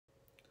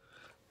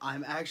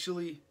I'm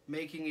actually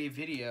making a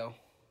video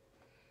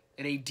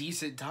at a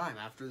decent time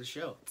after the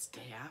show. It's the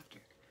day after.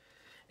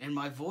 And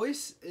my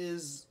voice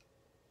is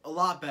a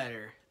lot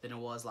better than it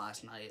was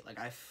last night. Like,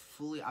 I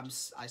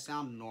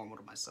sound normal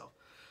to myself.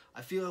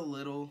 I feel a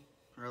little,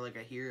 or like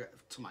I hear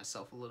to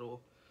myself a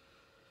little,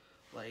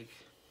 like,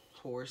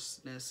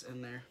 hoarseness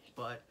in there.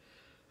 But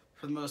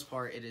for the most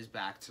part, it is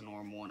back to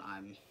normal, and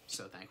I'm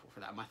so thankful for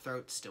that. My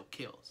throat still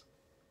kills,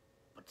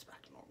 but it's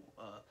back to normal.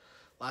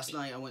 Last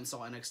night, I went and saw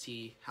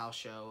NXT house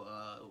show.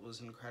 It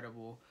was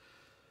incredible.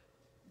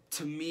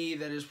 To me,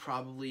 that is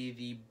probably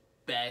the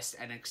best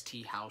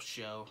NXT house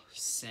show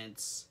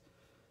since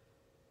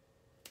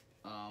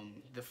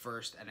the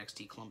first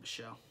NXT Columbus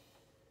show.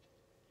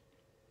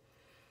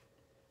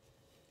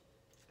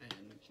 And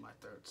my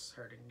throat's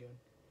hurting again.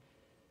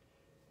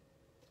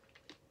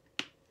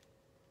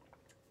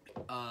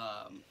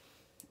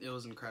 It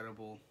was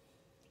incredible.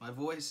 My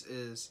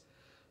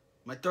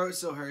throat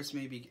still hurts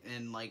me,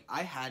 and like,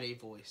 I had a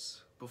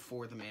voice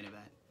before the main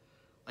event.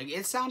 Like,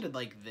 it sounded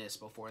like this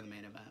before the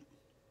main event.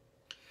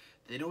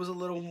 Then it was a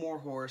little more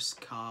hoarse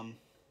come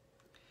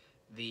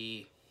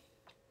the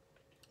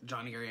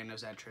Johnny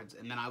Gargano's entrance,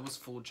 and then I was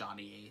full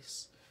Johnny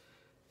Ace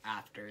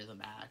after the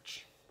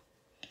match.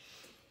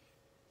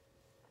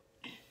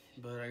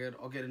 But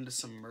I'll get into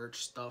some merch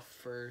stuff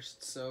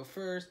first. So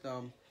first,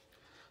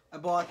 I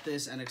bought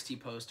this NXT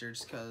poster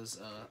just because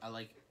I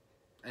like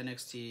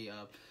NXT.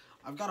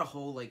 I've got a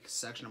whole like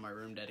section of my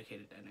room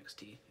dedicated to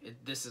NXT.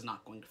 This is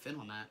not going to fit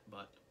on that,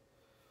 but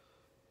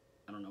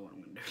I don't know what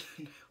I'm going to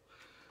do now.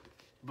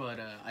 But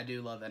I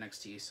do love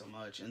NXT so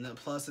much. And then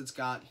plus it's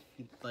got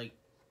like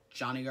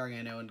Johnny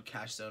Gargano and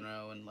Cash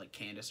Zono and like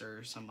Candice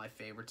are some of my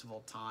favorites of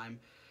all time.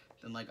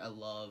 Then like I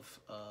love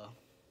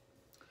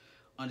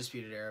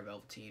Undisputed Era,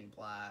 Velveteen,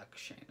 Black,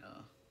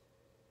 Shayna,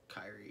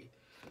 Kyrie.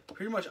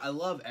 Pretty much I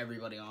love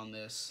everybody on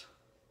this.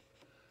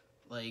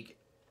 Like,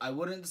 I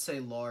wouldn't say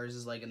Lars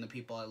is like in the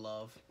people I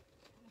love.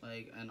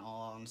 Like, in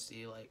all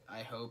honesty, like,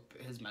 I hope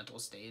his mental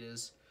state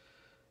is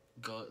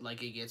good,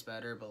 like it gets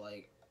better, but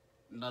like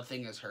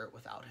nothing is hurt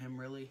without him,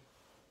 really.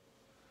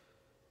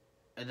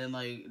 And then,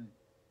 like,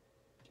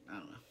 I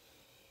don't know.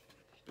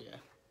 But yeah.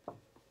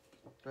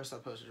 The rest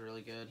of that poster is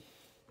really good.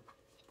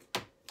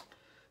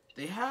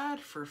 They had,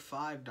 for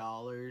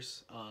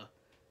 $5,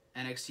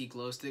 NXT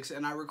glow sticks.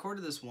 And I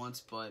recorded this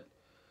once, but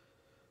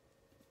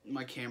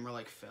my camera,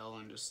 like, fell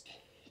and just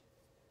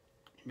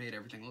made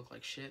everything look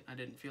like shit. I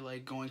didn't feel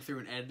like going through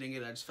and editing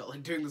it. I just felt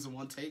like doing this in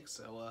one take,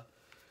 so,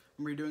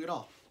 I'm redoing it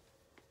all.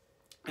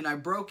 And I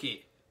broke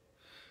it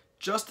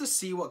just to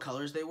see what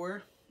colors they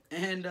were,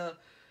 and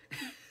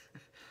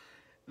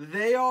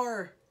they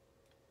are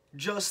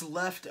just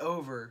left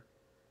over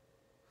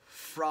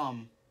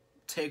from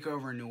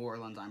TakeOver New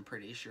Orleans, I'm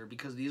pretty sure,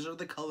 because these are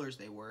the colors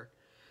they were.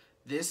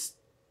 This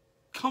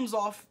comes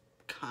off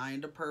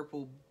kind of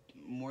purple,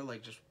 more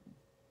like just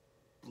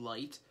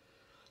light,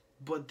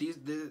 but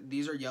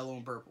these are yellow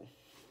and purple.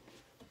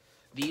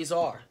 These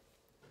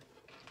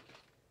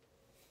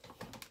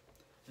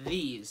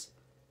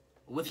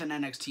with an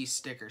NXT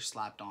sticker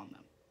slapped on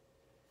them.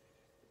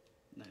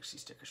 NXT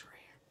stickers right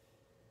here.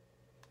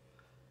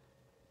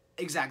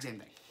 Exact same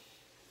thing.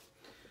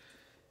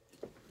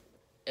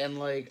 And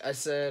like I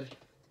said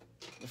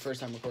the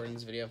first time recording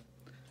this video,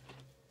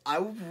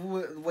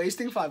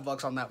 wasting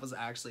 $5 on that was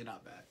actually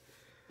not bad.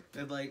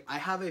 And like, I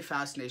have a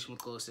fascination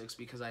with glow sticks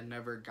because I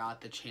never got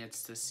the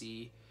chance to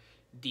see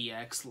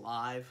DX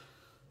live.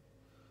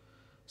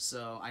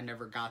 So I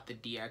never got the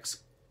DX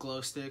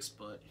glow sticks,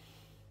 but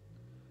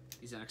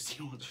these NXT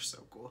ones are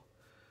so cool.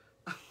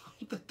 I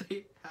love that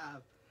they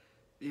have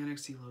the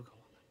NXT logo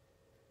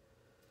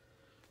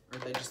on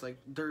them. Or they just like,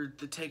 they're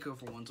the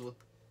TakeOver ones with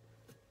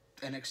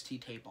NXT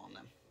tape on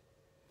them.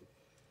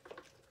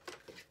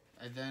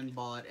 I then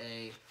bought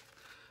a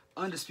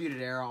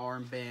Undisputed Era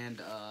armband.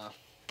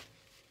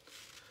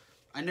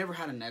 I never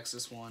had a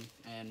Nexus one,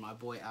 and my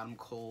boy Adam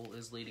Cole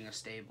is leading a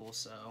stable,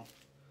 so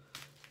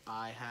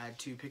I had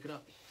to pick it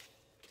up.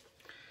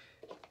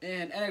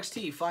 And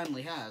NXT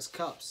finally has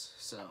cups,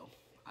 so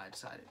I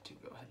decided to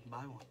go ahead and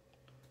buy one.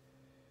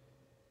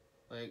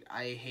 Like,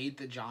 I hate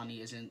that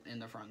Johnny isn't in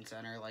the front and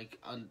center. Like,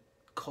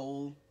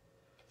 Cole,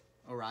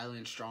 O'Reilly,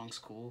 and Strong's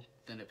cool.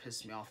 Then it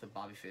pisses me off that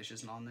Bobby Fish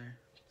isn't on there.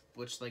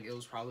 Which, like, it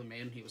was probably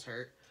made when he was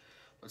hurt.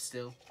 But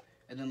still.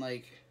 And then,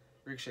 like,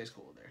 Ricochet's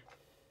cool there.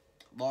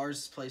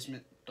 Lars'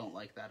 placement, don't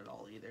like that at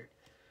all either.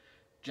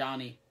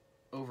 Johnny,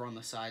 over on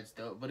the sides,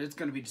 though. But it's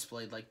going to be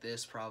displayed like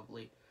this,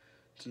 probably.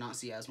 To not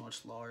see as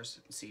much Lars.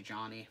 See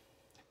Johnny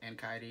and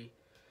Kyrie.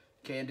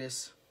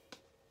 Candice.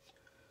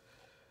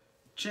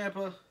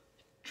 Ciampa.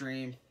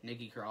 Dream.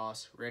 Nikki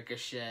Cross.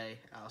 Ricochet.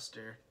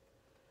 Aleister.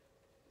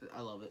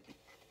 I love it.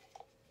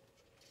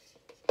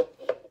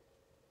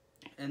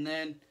 And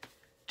then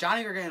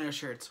Johnny Gargano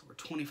shirts were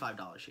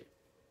 $25 here.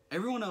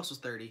 Everyone else was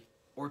 $30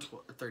 or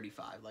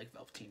 $35, like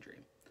Velveteen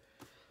Dream.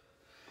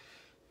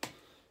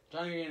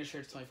 Johnny Gargano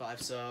shirts $25,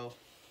 so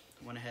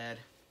I went ahead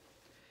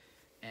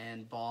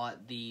and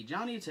bought the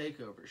Johnny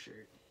Takeover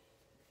shirt.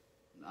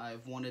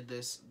 I've wanted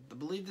this. I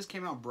believe this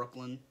came out in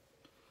Brooklyn.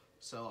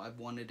 so I've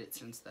wanted it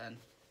since then.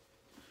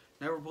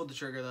 Never pulled the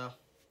trigger though.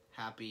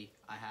 Happy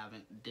I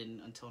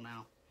didn't until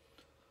now.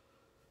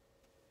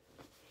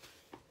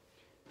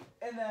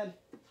 And then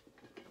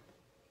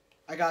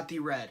I got the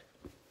red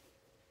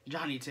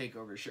Johnny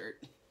Takeover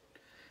shirt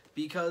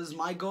because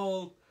my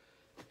goal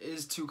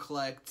is to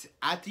collect,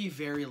 at the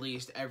very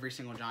least, every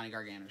single Johnny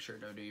Gargano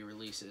shirt WWE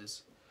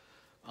releases.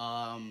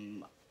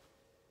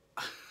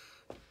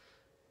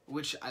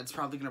 Which it's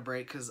probably gonna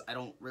break because I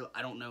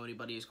don't know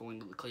anybody who's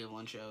going to the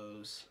Cleveland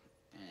shows,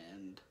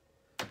 and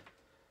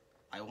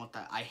I want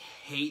that. I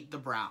hate the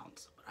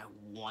Browns, but I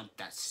want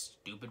that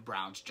stupid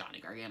Browns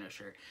Johnny Gargano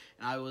shirt,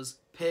 and I was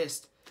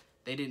pissed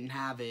they didn't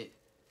have it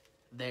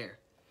there.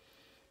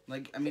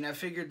 Like, I mean, I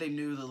figured they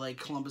knew that, like,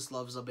 Columbus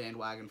loves a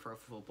bandwagon for a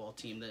football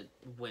team that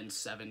wins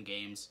 7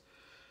 games,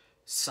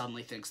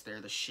 suddenly thinks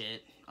they're the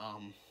shit.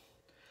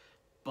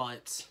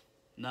 But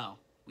no,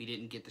 we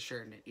didn't get the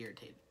shirt, and it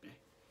irritated me.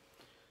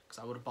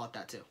 Because I would have bought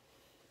that too.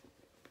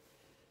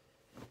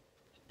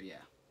 But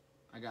yeah,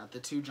 I got the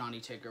 2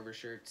 Johnny Takeover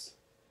shirts.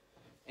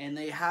 And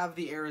they have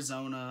the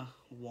Arizona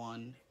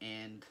one,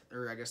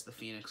 or I guess the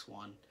Phoenix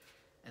one.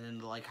 And then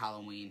the, like,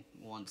 Halloween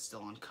one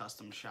still on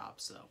custom shop,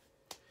 so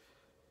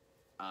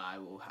I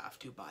will have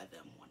to buy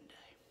them one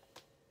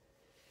day.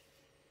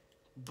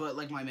 But,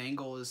 like, my main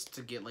goal is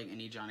to get, like,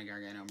 any Johnny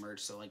Gargano merch,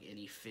 so, like,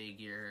 any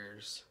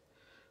figures.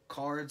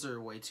 Cards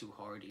are way too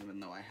hard, even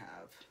though I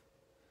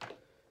have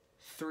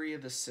 3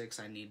 of the 6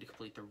 I need to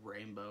complete the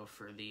rainbow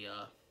for the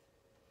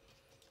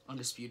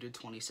Undisputed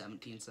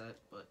 2017 set,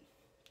 but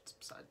it's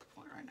beside the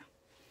point right now.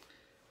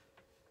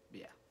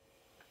 But yeah.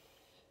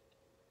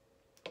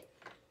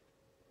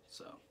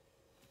 So,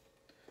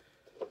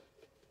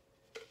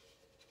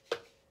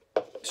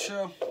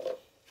 show,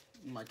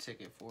 my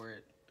ticket for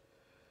it.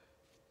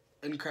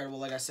 Incredible.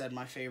 Like I said,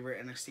 my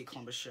favorite NXT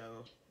Columbus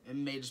show. It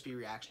may just be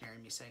reactionary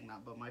me saying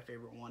that, but my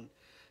favorite one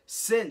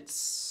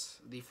since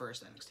the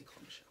first NXT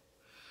Columbus show.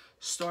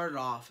 Started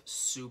off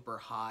super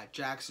hot.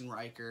 Jackson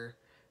Riker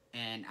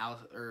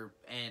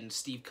and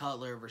Steve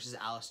Cutler versus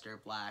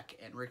Aleister Black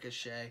and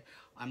Ricochet.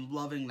 I'm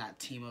loving that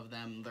team of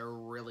them. They're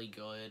really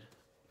good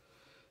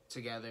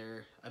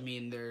together. I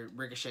mean,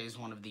 Ricochet is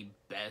one of the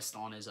best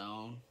on his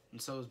own,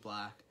 and so is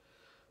Black.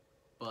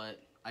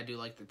 But I do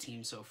like the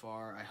team so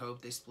far. I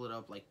hope they split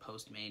up like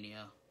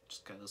post-Mania,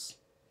 just because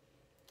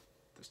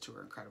those 2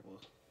 are incredible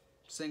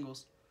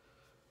singles.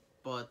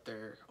 But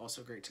they're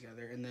also great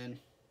together. And then,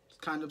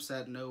 kind of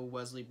upset, no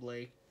Wesley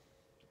Blake.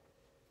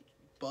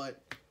 But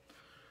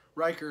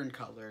Riker and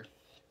Cutler,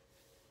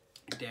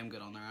 damn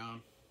good on their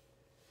own.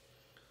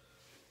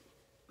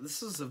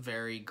 This is a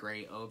very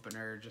great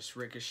opener. Just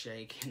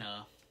Ricochet can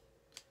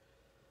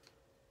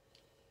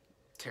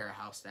tear a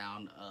house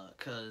down.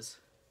 Cause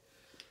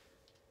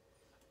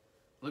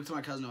looked at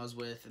my cousin I was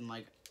with, and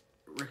like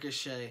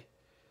Ricochet,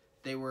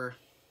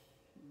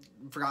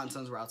 Forgotten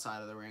Sons were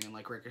outside of the ring, and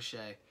like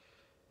Ricochet,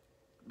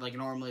 like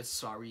normally it's a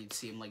spot where you'd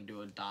see him like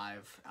do a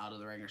dive out of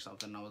the ring or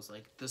something. And I was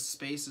like, the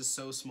space is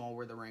so small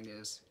where the ring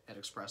is at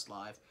Express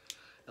Live,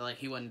 that, like,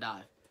 he wouldn't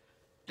dive.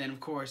 Then, of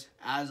course,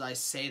 as I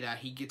say that,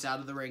 he gets out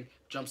of the ring,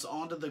 jumps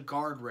onto the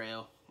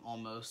guardrail,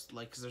 almost,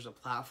 like, because there's a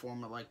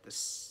platform where, like, the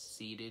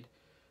seated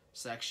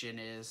section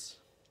is.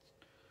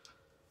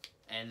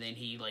 And then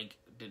he, like,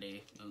 did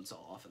a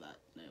moonsault off of that.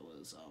 And it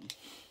was,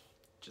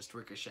 just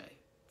Ricochet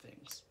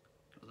things.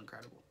 It was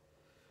incredible.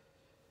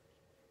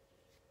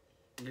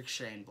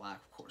 Ricochet and Black,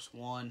 of course,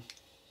 won.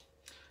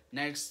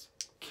 Next,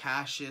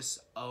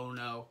 Cassius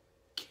Ohno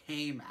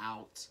came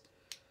out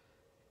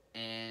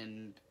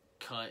and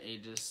cut a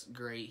just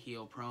great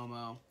heel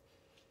promo.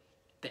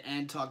 The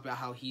end talked about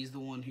how he's the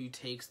one who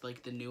takes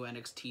like the new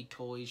NXT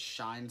toys,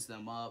 shines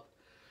them up,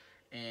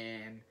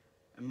 and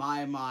in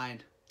my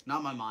mind,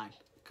 not my mind,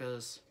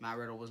 because Matt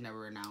Riddle was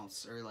never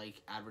announced or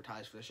like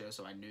advertised for the show,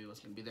 so I knew it was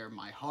gonna be there. In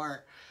my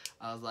heart,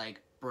 I was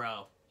like,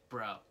 bro,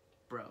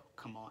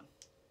 come on.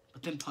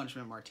 But then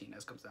Punishment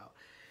Martinez comes out,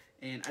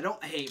 and I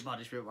don't hate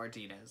Punishment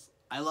Martinez.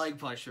 I like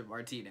Punishment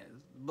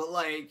Martinez, but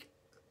like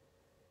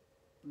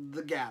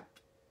the gap,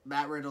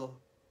 Matt Riddle,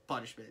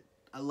 Punishment.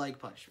 I like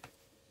Punishment.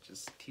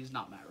 Just, he's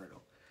not Matt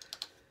Riddle.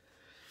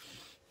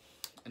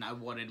 And I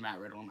wanted Matt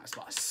Riddle in my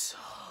spot so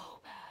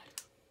bad.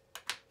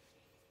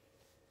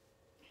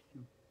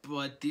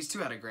 But these 2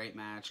 had a great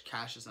match.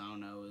 Cassius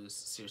Ohno is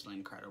seriously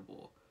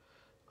incredible.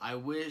 I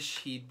wish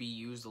he'd be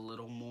used a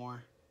little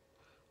more.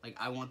 Like,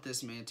 I want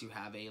this man to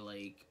have a,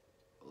 like,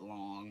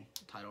 long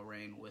title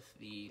reign with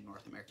the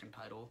North American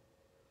title.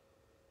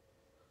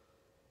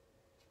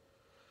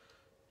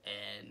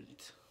 And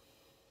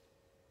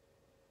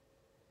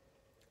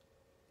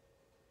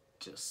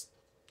just,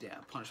 yeah,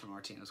 Punishment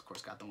Martinez, of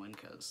course, got the win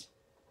because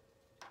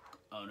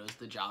Ohno's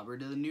the jobber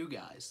to the new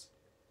guys.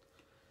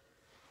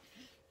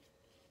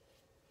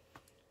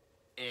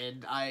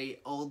 And I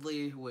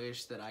only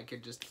wish that I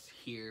could just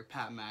hear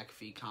Pat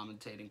McAfee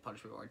commentating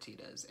Punishment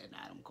Martinez and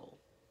Adam Cole.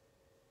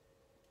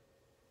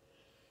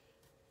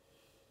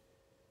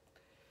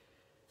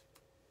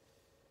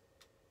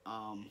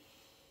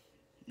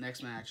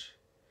 Next match,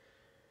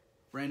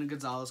 Brandon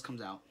Gonzalez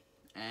comes out,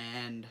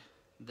 and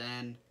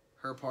Then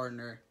her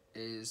partner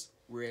is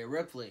Rhea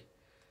Ripley.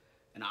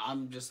 And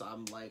I'm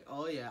like,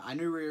 oh yeah, I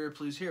knew Rhea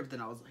Ripley was here, but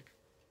then I was like,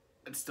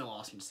 it's still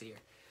awesome to see her.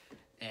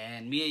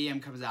 And Mia Yim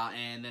comes out,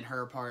 and then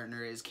her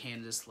partner is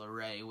Candice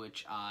LeRae,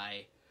 which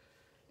I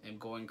am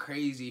going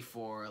crazy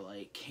for.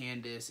 Like,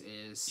 Candice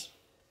is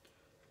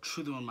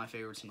truly one of my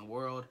favorites in the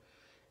world.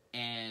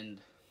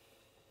 And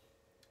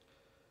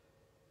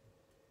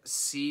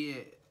see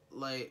it,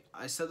 like,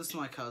 I said this to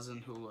my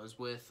cousin who was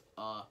with,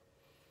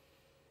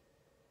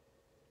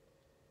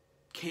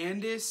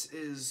 Candice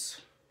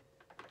is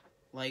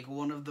like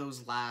one of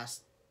those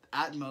last,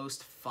 at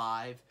most,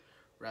 5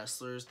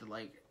 wrestlers that,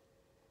 like,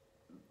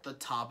 the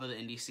top of the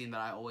indie scene that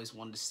I always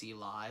wanted to see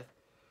live.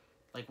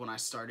 Like, when I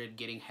started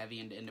getting heavy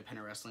into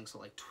independent wrestling, so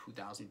like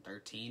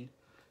 2013,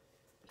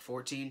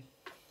 14.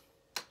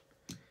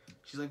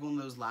 She's like one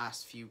of those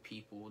last few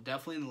people,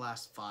 definitely in the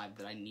last 5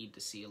 that I need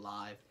to see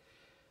live.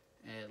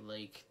 And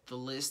like, the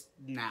list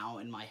now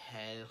in my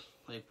head,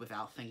 like,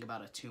 without thinking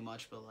about it too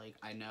much, but like,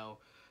 I know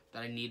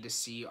that I need to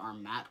see are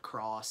Matt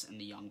Cross and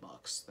the Young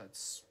Bucks.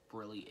 That's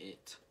really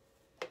it.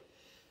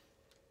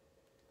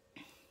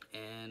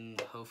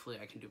 And hopefully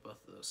I can do both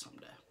of those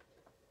someday.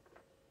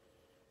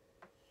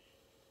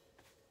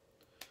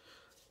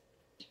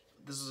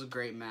 This was a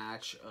great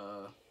match.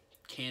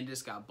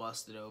 Candice got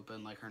busted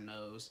open, like her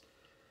nose,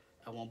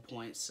 at one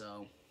point,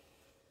 so.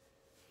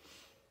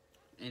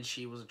 And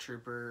she was a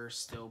trooper,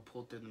 still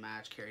pulled through the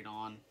match, carried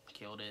on,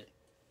 killed it.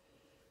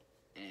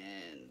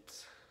 And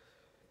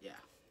yeah,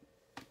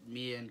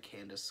 Mia and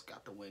Candice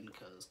got the win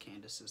because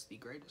Candice is the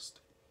greatest.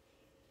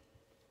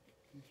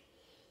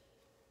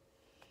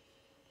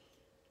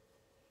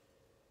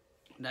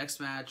 Next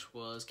match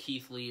was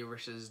Keith Lee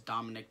versus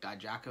Dominik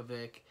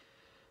Dijakovic.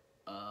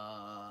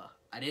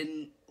 I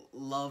didn't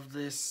love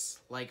this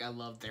like I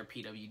loved their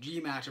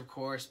PWG match, of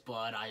course,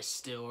 but I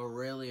still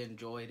really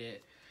enjoyed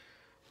it.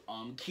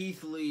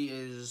 Keith Lee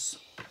is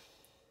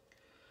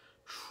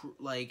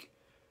like,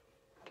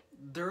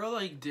 there are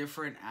like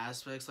different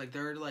aspects. Like,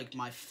 they're like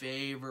my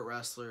favorite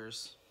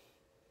wrestlers.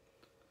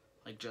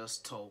 Like,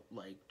 just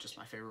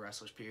my favorite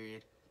wrestlers,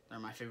 period. They're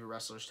my favorite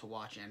wrestlers to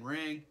watch and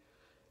ring.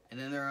 And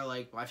then there are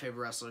like my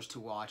favorite wrestlers to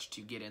watch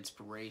to get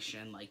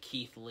inspiration. Like,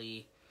 Keith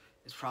Lee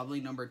is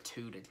probably number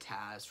 2 to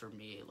Taz for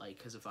me. Like,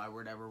 because if I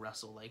were to ever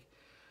wrestle, like,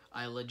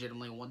 I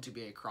legitimately want to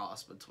be a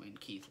cross between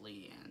Keith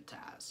Lee and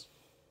Taz.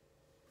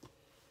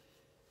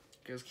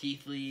 Because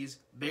Keith Lee's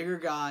bigger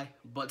guy,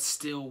 but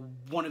still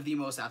one of the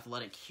most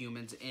athletic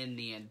humans in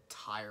the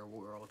entire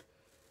world.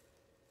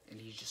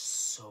 And he's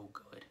just so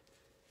good.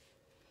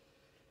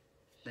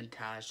 Then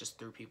Taz just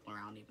threw people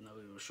around even though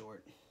he was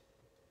short.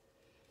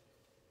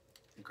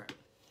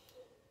 Incredible.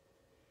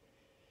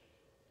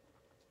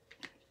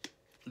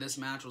 This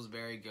match was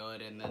very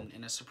good, and then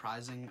in a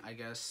surprising, I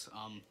guess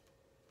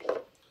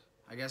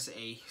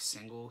a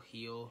single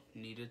heel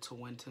needed to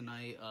win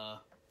tonight.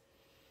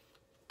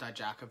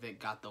 Dijakovic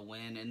got the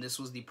win, and this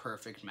was the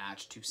perfect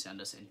match to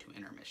send us into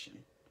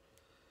intermission.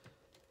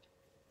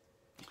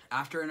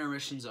 After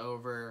intermission's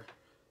over,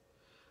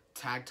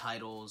 tag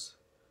titles,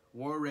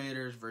 War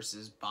Raiders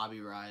versus Bobby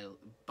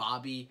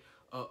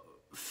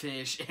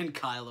Fish and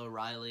Kyle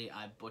O'Reilly.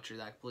 I butchered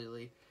that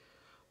completely.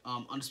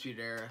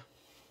 Undisputed Era,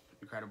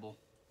 incredible.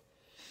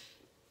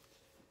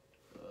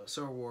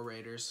 So are War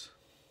Raiders.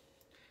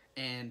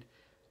 And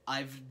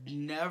I've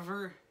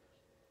never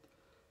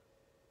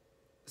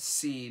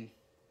seen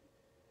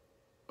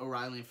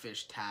O'Reilly and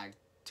Fish tag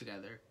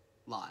together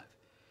live.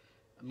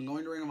 I've been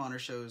going to Ring of Honor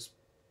shows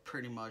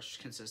pretty much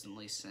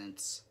consistently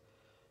since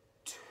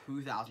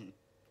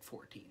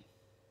 2014.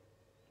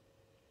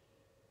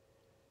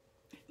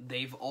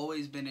 They've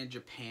always been in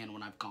Japan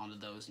when I've gone to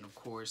those, and of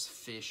course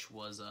Fish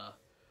was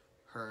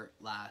hurt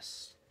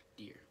last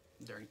year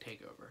during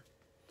TakeOver.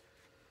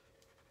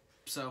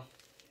 So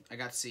I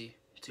got to see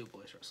 2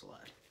 boys wrestle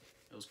live.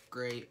 It was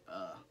great.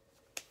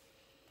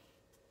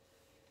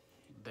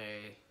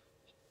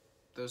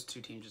 Those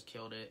 2 teams just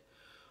killed it.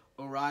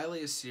 O'Reilly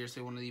is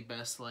seriously one of the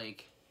best,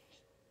 like,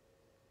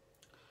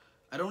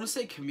 I don't want to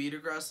say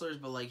comedic wrestlers,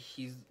 but like,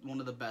 he's one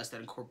of the best at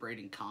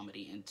incorporating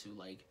comedy into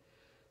like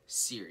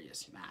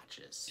serious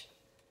matches.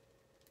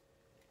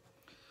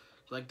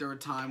 Like, there were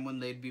times when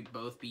they'd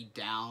both be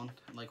down,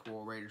 and like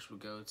War Raiders would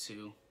go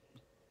to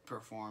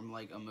perform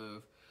like a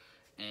move,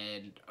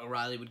 and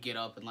O'Reilly would get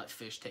up and let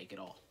Fish take it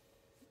all.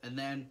 And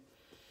then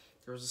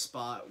there was a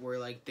spot where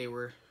like they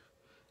were,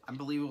 I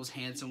believe it was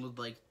Hanson was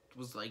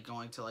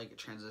going to like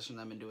transition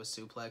them into a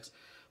suplex,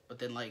 but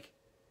then like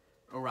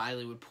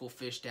O'Reilly would pull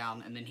Fish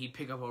down, and then he'd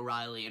pick up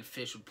O'Reilly, and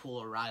Fish would pull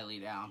O'Reilly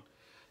down.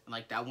 And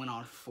like, that went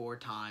on 4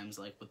 times,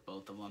 like, with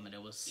both of them, and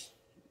it was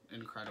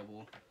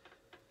incredible.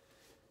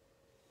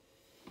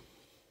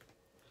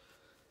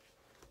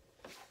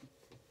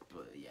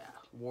 But yeah,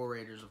 War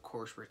Raiders, of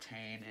course,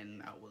 retain, and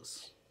that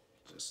was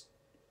just,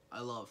 I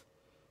love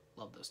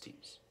those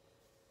teams.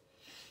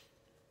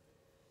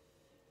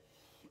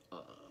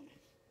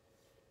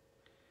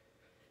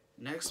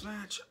 Next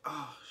match,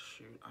 oh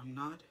shoot, I'm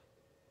not.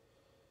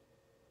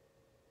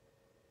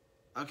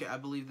 Okay, I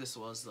believe this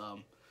was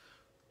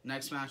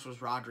Next match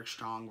was Roderick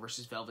Strong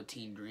versus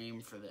Velveteen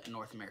Dream for the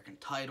North American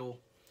title.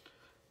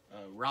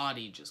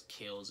 Roddy just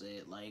kills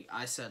it. Like,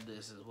 I said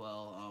this as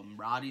well.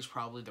 Roddy's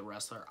probably the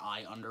wrestler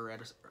I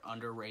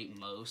underrate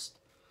most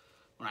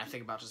when I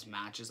think about just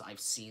matches I've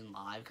seen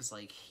live. Because,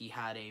 like, he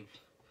had a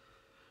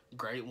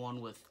great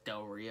one with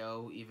Del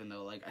Rio, even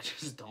though, like, I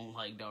just don't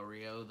like Del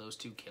Rio. Those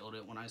two killed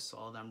it when I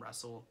saw them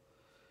wrestle.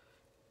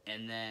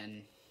 And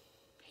then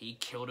he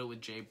killed it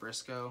with Jay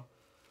Briscoe,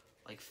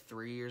 like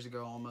 3 years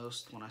ago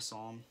almost, when I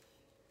saw him.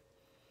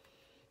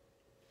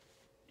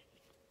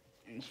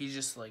 And he's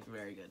just, like,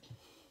 very good.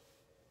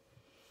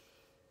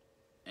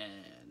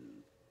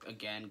 And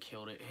again,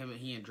 killed it.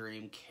 He and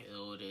Dream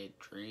killed it.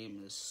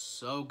 Dream is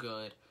so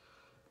good.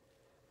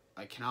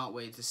 I cannot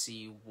wait to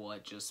see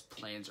what just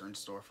plans are in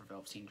store for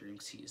Velveteen Dream,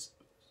 because he's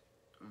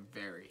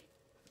very,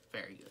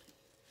 very good.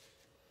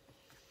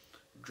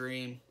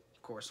 Dream,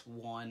 of course,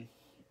 won,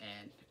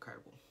 and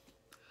incredible.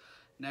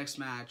 Next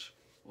match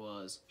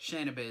was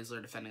Shayna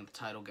Baszler defending the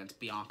title against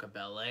Bianca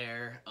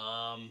Belair.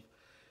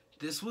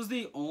 This was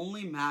the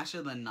only match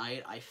of the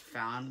night I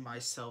found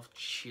myself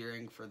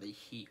cheering for the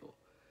heel,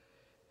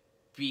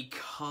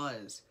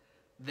 because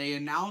they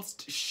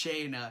announced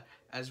Shayna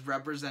as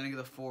representing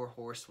the 4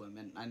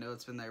 horsewomen. I know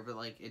it's been there, but,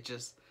 like, it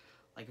just,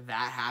 like,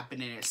 that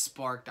happened and it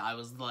sparked. I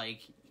was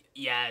like,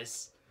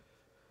 yes.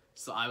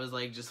 So I was,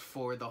 like, just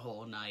for the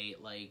whole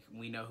night, like,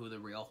 we know who the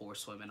real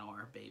horsewomen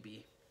are,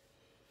 baby.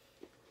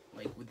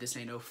 Like, this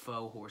ain't no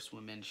faux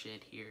horsewomen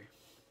shit here.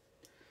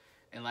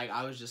 And, like,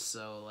 I was just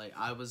so, like,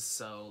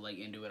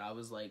 into it. I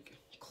was, like,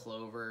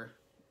 Clover.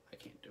 I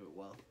can't do it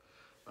well.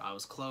 But I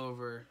was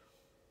Clover.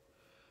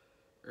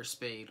 Or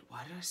Spade.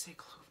 Why did I say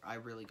Clover? I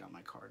really got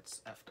my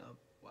cards effed up.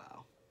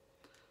 Wow.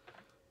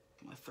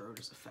 My throat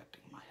is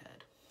affecting my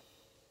head.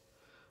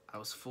 I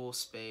was full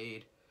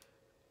Spade.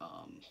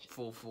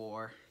 Full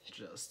 4.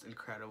 Just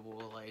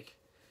incredible. Like,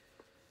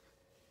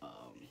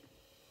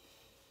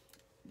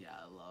 yeah,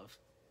 I love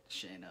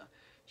Shayna.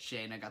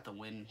 Shayna got the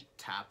win,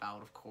 tap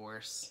out, of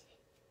course.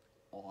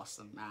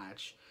 Awesome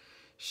match.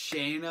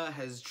 Shayna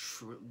has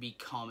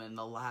become in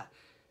the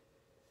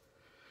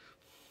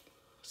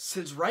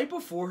since right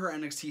before her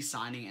NXT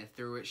signing and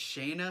through it,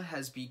 Shayna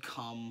has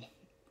become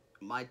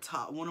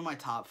one of my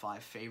top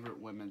 5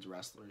 favorite women's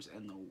wrestlers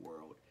in the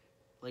world.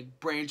 Like,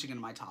 branching into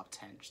my top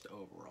 10 just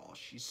overall.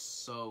 She's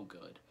so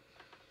good.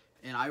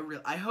 And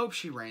I hope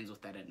she reigns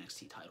with that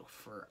NXT title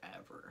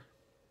forever.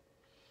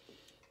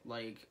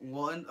 Like,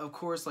 well, and of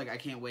course, like, I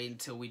can't wait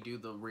until we do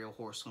the real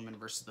horsewomen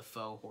versus the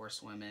faux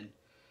horsewomen.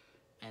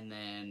 And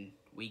then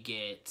we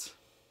get,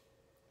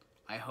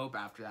 I hope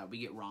after that, we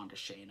get Ronda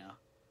Shayna.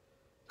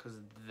 Because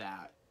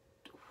that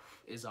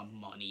is a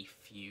money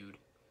feud.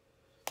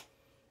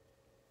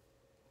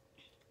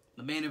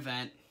 The main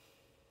event,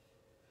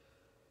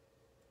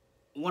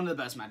 one of the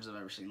best matches I've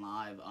ever seen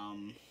live.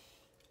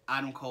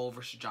 Adam Cole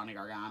versus Johnny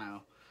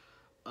Gargano.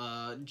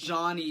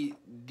 Johnny,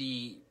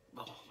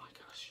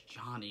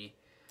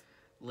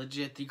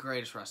 legit the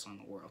greatest wrestler in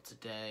the world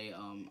today.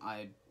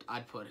 I'd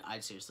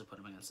seriously put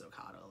him against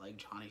Okada. Like,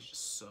 Johnny's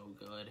just so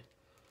good.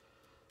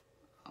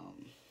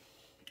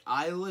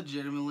 I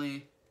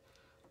legitimately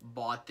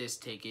bought this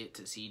ticket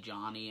to see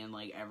Johnny, and,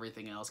 like,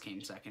 everything else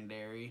came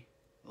secondary.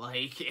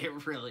 Like,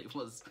 it really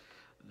was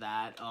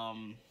that.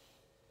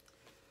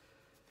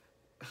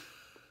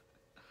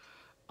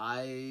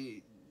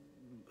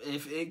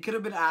 If it could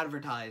have been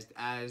advertised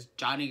as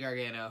Johnny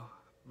Gargano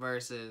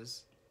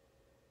versus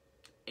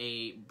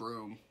a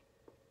broom,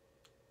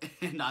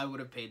 and I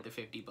would have paid the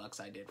 $50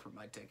 I did for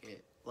my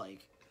ticket.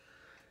 Like,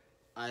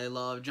 I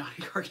love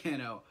Johnny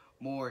Gargano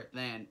more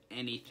than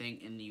anything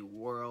in the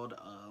world.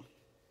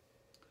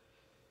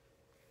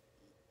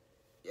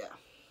 Yeah.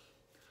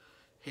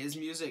 His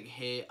music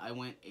hit, I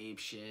went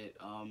apeshit,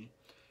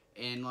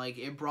 and, like,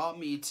 it brought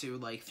me to,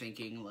 like,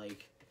 thinking,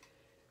 like,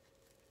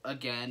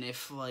 again,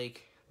 if,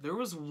 like, there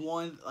was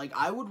one, like,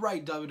 I would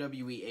write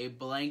WWE a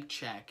blank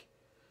check,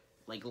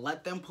 like,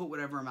 let them put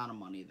whatever amount of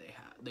money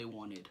they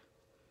wanted,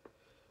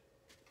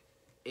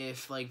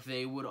 if, like,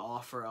 they would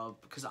offer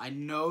up, because I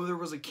know there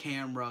was a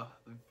camera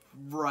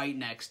right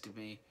next to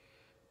me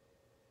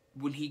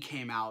when he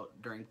came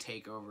out during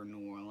TakeOver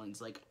New Orleans.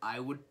 Like, I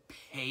would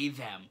pay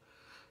them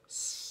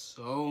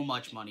so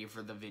much money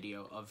for the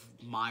video of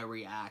my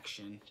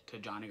reaction to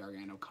Johnny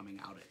Gargano coming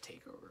out at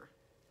TakeOver.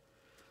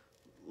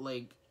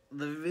 Like,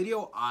 the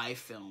video I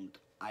filmed,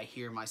 I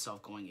hear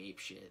myself going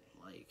apeshit.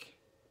 Like,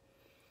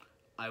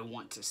 I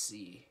want to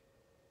see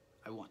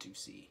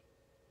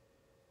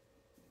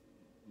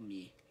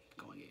me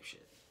going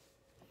apeshit.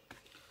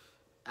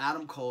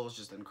 Adam Cole is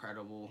just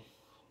incredible.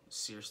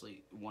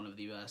 Seriously, one of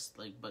the best.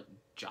 Like, but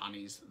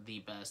Johnny's the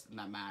best in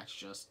that match.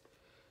 Just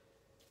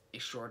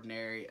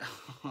extraordinary.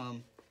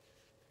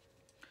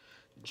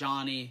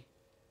 Johnny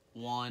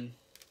won,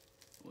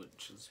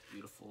 which was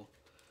beautiful.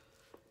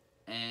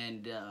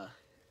 And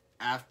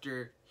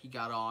after he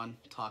got on,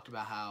 talked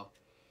about how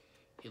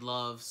he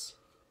loves,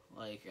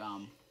 like,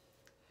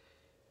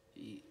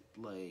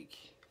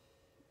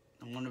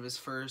 one of his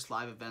first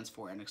live events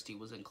for NXT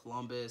was in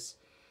Columbus.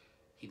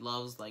 He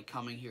loves, like,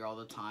 coming here all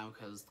the time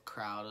because the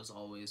crowd is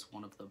always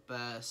one of the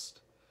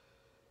best.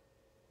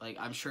 Like,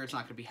 I'm sure it's not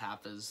going to be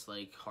half as,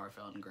 like,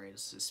 heartfelt and great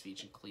as his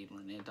speech in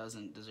Cleveland. It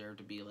doesn't deserve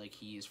to be like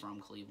he's from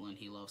Cleveland.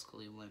 He loves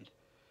Cleveland.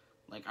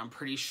 Like, I'm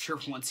pretty sure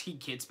once he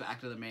gets back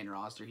to the main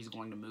roster, he's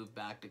going to move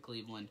back to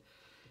Cleveland.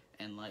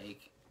 And,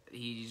 like,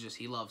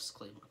 he loves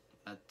Cleveland.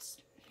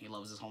 He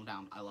loves his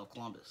hometown. I love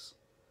Columbus.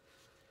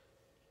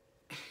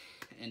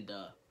 And,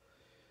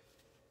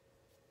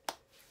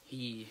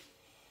 he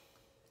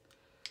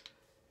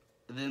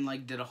then,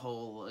 like, did a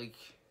whole, like,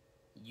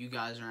 you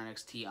guys are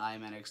NXT, I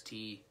am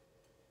NXT,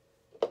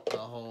 the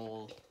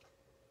whole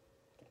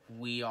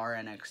we are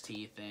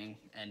NXT thing,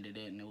 ended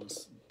it, and it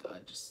was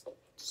just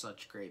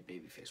such great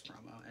babyface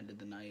promo, ended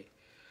the night.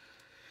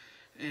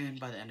 And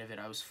by the end of it,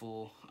 I was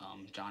full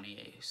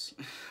Johnny Ace.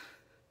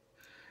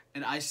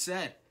 And I was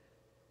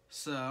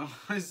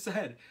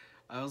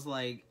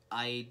like,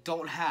 I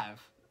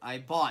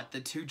bought the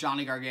 2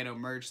 Johnny Gargano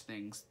merch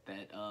things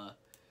that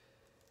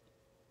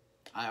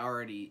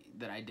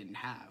I didn't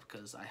have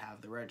because I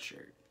have the red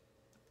shirt.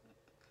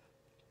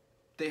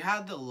 They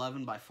had the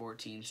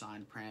 11x14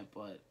 signed print,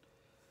 but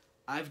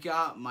I've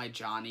got my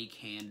Johnny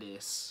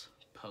Candice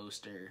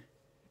poster,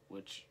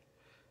 which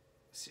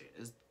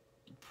is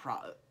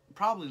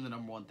probably the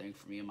 #1 thing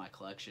for me in my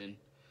collection.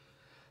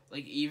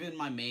 Like, even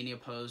my Mania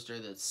poster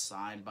that's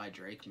signed by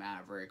Drake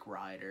Maverick,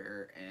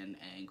 Ryder, and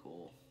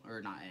Angle,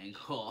 or not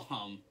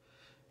Angle,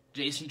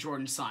 Jason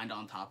Jordan signed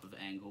on top of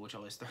Angle, which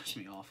always throws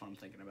me off when I'm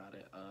thinking about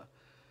it.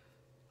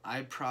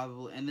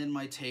 And then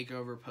my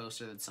TakeOver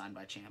poster that's signed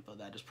by Ciampa,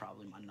 that is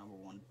probably my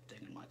 #1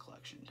 thing in my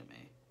collection to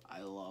me.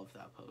 I love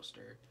that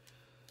poster.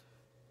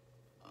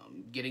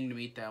 Getting to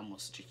meet them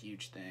was such a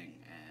huge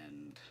thing,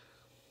 and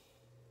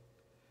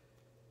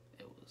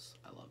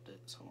I loved it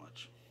so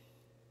much.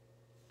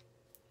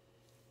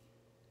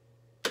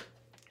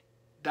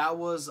 That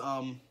was,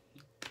 the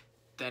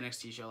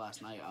NXT show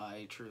last night.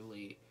 I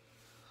truly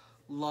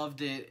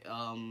loved it.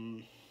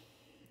 I'm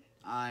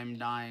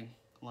dying.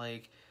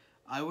 Like,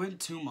 I went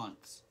 2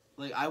 months.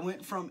 Like, I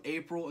went from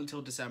April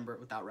until December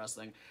without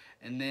wrestling.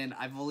 And then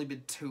I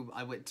went 2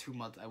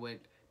 months. I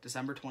went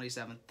December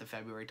 27th to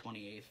February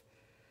 28th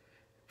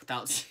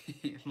without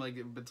seeing, like,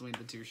 in between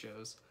the 2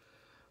 shows.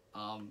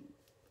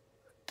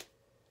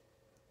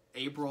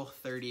 April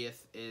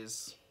 30th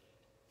is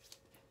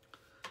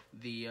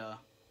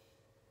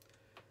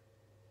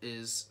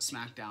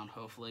SmackDown.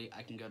 Hopefully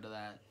I can go to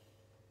that.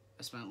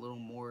 I spent a little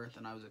more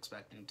than I was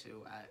expecting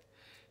to at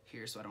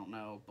here, so I don't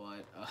know,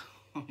 but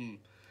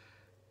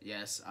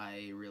yes,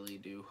 I really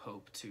do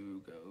hope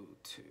to go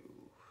to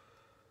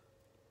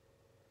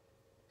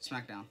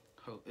SmackDown.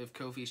 If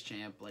Kofi's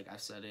champ, like I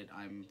said it,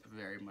 I'm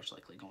very much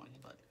likely going,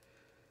 but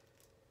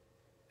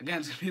again,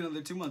 it's going to be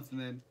another 2 months, and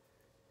then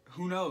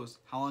who knows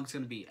how long it's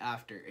going to be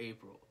after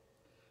April.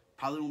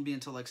 Probably won't be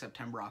until, like,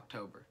 September,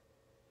 October.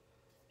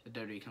 The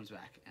WWE comes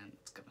back, and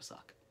it's going to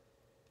suck.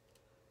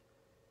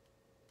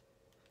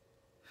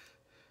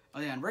 Oh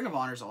yeah, and Ring of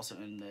Honor is also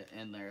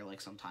in there, like,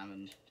 sometime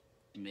in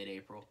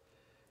mid-April,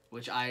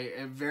 which I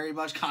am very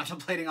much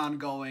contemplating on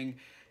going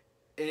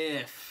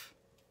if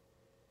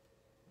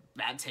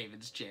Matt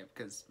Taven's champ,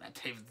 because Matt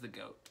Taven's the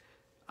GOAT.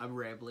 I'm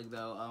rambling,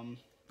 though.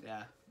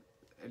 Yeah,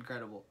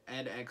 incredible.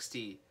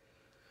 NXT.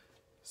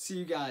 See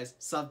you guys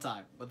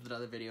sometime with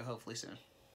another video, hopefully soon.